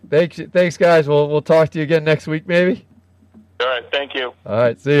 All right, thanks, guys. We'll talk to you again next week, maybe. All right, thank you. All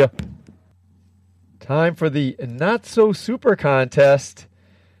right, see ya. Time for the Not So Super contest,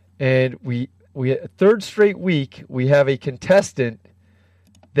 and we third straight week we have a contestant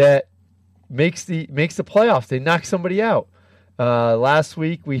that makes the playoffs. They knock somebody out. Last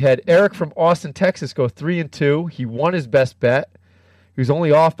week we had Eric from Austin, Texas, go 3-2. He won his best bet. He was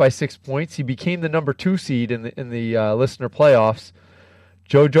only off by 6 points. He became the number 2 seed in the listener playoffs.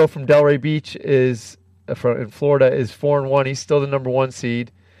 JoJo from Delray Beach in Florida is 4-1. He's still the number 1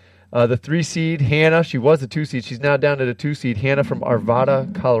 seed. The 3 seed Hannah, she was the 2 seed. She's now down to the 2 seed. Hannah from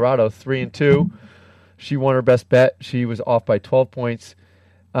Arvada, Colorado, 3-2. She won her best bet. She was off by 12 points.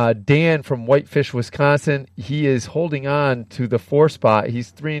 Dan from Whitefish, Wisconsin, he is holding on to the 4 spot.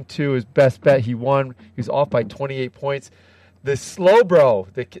 He's 3-2. His best bet, he won. He was off by 28 points. The slow bro,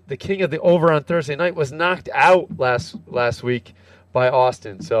 the king of the over on Thursday night, was knocked out last week by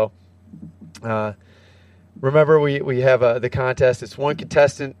Austin. So remember, we have the contest. It's one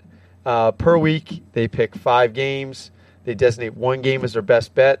contestant per week. They pick 5 games. They designate 1 game as their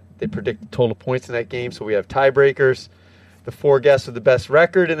best bet. They predict the total points in that game. So we have tiebreakers. The 4 guests with the best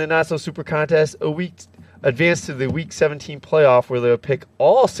record in the Not So Super contest advance to the Week 17 playoff, where they'll pick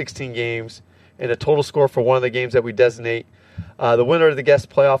all 16 games and a total score for one of the games that we designate. The winner of the guest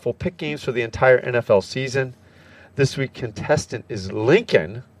playoff will pick games for the entire NFL season. This week's contestant is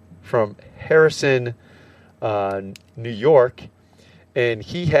Lincoln from Harrison, New York, and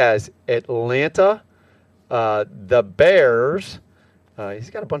he has Atlanta, the Bears.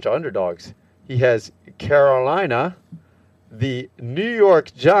 He's got a bunch of underdogs. He has Carolina, the New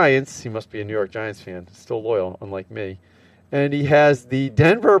York Giants. He must be a New York Giants fan, still loyal, unlike me. And he has the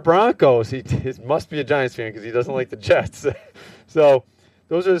Denver Broncos. He must be a Giants fan because he doesn't like the Jets. So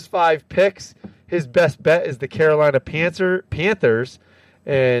those are his 5 picks. His best bet is the Carolina Panthers.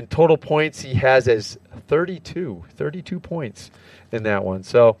 And total points he has as 32 points in that one.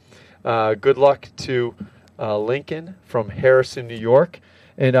 So good luck to Lincoln from Harrison, New York.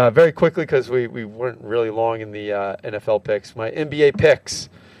 And very quickly, because we weren't really long in the NFL picks, my NBA picks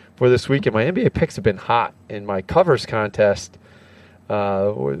for this weekend. My NBA picks have been hot in my covers contest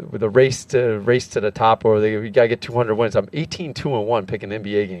with a race to the top, or you got to get 200 wins. I'm 18-2-1 picking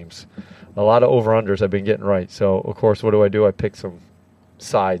NBA games. A lot of over-unders I've been getting right. So, of course, what do? I pick some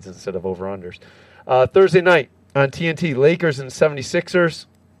sides instead of over-unders. Thursday night on TNT, Lakers and 76ers.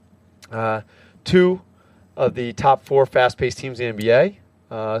 2 of the top 4 fast-paced teams in the NBA.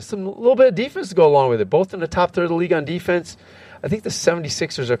 A little bit of defense to go along with it. Both in the top third of the league on defense. I think the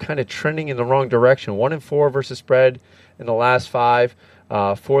 76ers are kind of trending in the wrong direction. 1-4 versus spread in the last 5.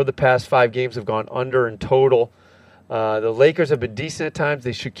 4 of the past 5 games have gone under in total. The Lakers have been decent at times.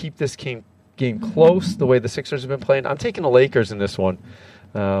 They should keep this game close the way the Sixers have been playing. I'm taking the Lakers in this one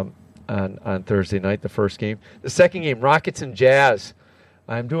on Thursday night, the first game. The second game, Rockets and Jazz.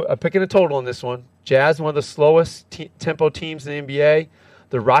 I'm picking a total in this one. Jazz, one of the slowest tempo teams in the NBA.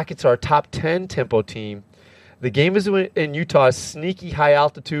 The Rockets are a top 10 tempo team. The game is in Utah. Sneaky high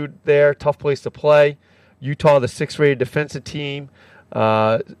altitude there. Tough place to play. Utah, the 6th-rated defensive team.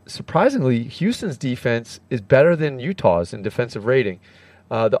 Surprisingly, Houston's defense is better than Utah's in defensive rating.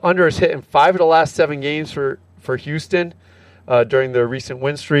 The under is hit in 5 of the last 7 games for Houston during their recent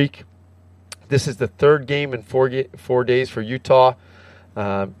win streak. This is the 3rd game in 4 days for Utah.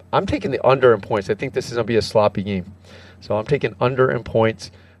 I'm taking the under in points. I think this is going to be a sloppy game. So I'm taking under in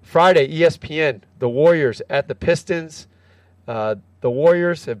points. Friday, ESPN, the Warriors at the Pistons. The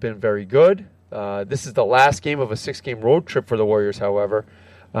Warriors have been very good. This is the last game of a 6-game road trip for the Warriors, however.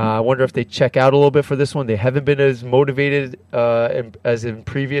 I wonder if they check out a little bit for this one. They haven't been as motivated as in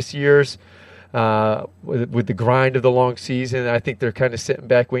previous years with the grind of the long season. I think they're kind of sitting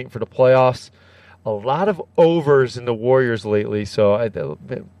back waiting for the playoffs. A lot of overs in the Warriors lately, so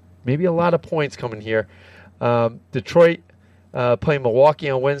maybe a lot of points coming here. Detroit playing Milwaukee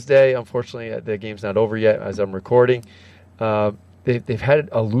on Wednesday. Unfortunately, the game's not over yet as I'm recording. They've had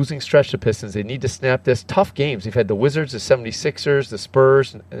a losing stretch, the Pistons. They need to snap this. Tough games. They've had the Wizards, the 76ers, the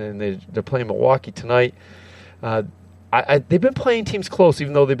Spurs, and they're playing Milwaukee tonight. They've been playing teams close,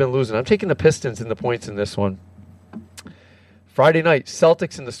 even though they've been losing. I'm taking the Pistons in the points in this one. Friday night,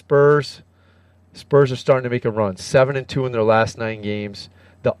 Celtics and the Spurs. Spurs are starting to make a run. 7-2 in their last 9 games.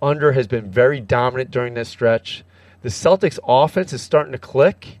 The under has been very dominant during this stretch. The Celtics offense is starting to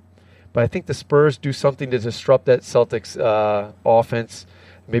click, but I think the Spurs do something to disrupt that Celtics offense,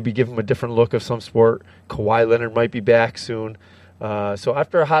 maybe give them a different look of some sport. Kawhi Leonard might be back soon. So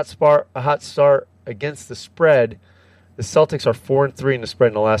after a hot start against the spread, the Celtics are 4-3 in the spread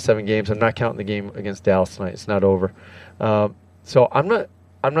in the last 7 games. I'm not counting the game against Dallas tonight. It's not over. So I'm not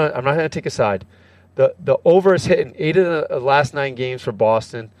going to take a side. The over is hitting 8 of the last 9 games for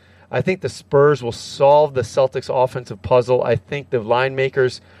Boston. I think the Spurs will solve the Celtics offensive puzzle. I think the line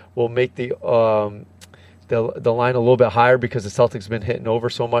makers will make the line a little bit higher because the Celtics have been hitting over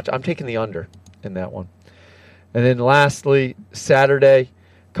so much. I'm taking the under in that one. And then lastly, Saturday,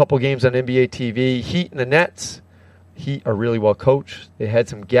 a couple games on NBA TV. Heat and the Nets. Heat are really well coached. They had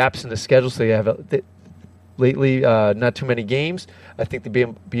some gaps in the schedule, so they have lately not too many games. I think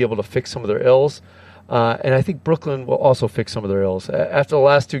they'll be able to fix some of their ills. And I think Brooklyn will also fix some of their ills. After the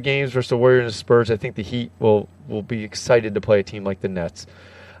last 2 games versus the Warriors and the Spurs, I think the Heat will be excited to play a team like the Nets.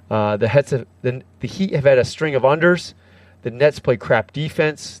 The Heat have had a string of unders. The Nets play crap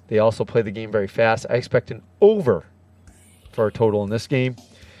defense. They also play the game very fast. I expect an over for a total in this game.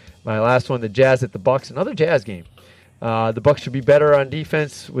 My last one, the Jazz at the Bucks. Another Jazz game. The Bucks should be better on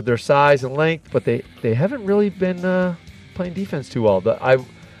defense with their size and length, but they haven't really been playing defense too well.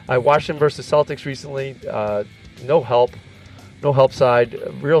 I watched them versus the Celtics recently. No help side.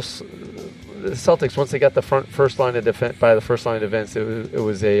 The Celtics, once they got the first line of defense, by the first line of defense, it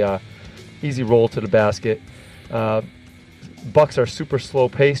was a easy roll to the basket. Bucks are super slow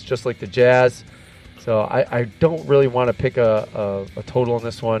paced, just like the Jazz. So I don't really want to pick a total on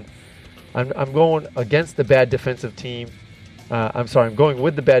this one. I'm going against the bad defensive team. I'm going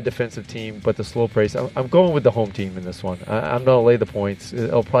with the bad defensive team, but the slow pace. I'm going with the home team in this one. I'm going to lay the points.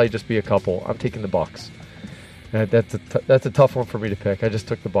 It'll probably just be a couple. I'm taking the Bucks. That's a tough one for me to pick. I just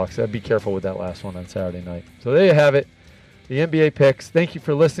took the Bucks. I'd be careful with that last one on Saturday night. So there you have it. The NBA picks. Thank you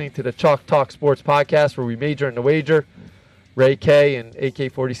for listening to the Chalk Talk Sports Podcast, where we major in the wager. Ray K and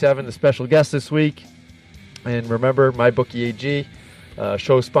AK-47, the special guest this week. And remember, MyBookieAG,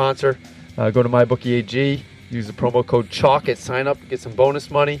 show sponsor. Go to MyBookieAG. Use the promo code CHALK at sign up. Get some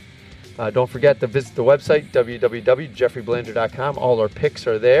bonus money. Don't forget to visit the website, www.jeffreybelanger.com. All our picks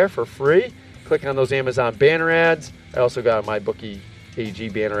are there for free. Click on those Amazon banner ads. I also got a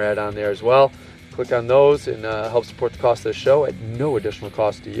MyBookieAG banner ad on there as well. Click on those and help support the cost of the show at no additional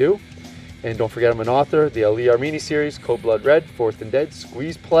cost to you. And don't forget, I'm an author. The Ali Armeni series, Cold Blood Red, Fourth and Dead,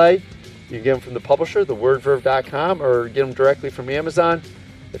 Squeeze Play. You can get them from the publisher, thewordverve.com, or get them directly from Amazon.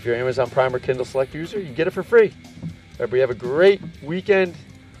 If you're an Amazon Prime or Kindle Select user, you get it for free. Everybody have a great weekend.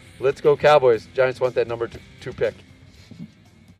 Let's go Cowboys. Giants want that number 2 pick.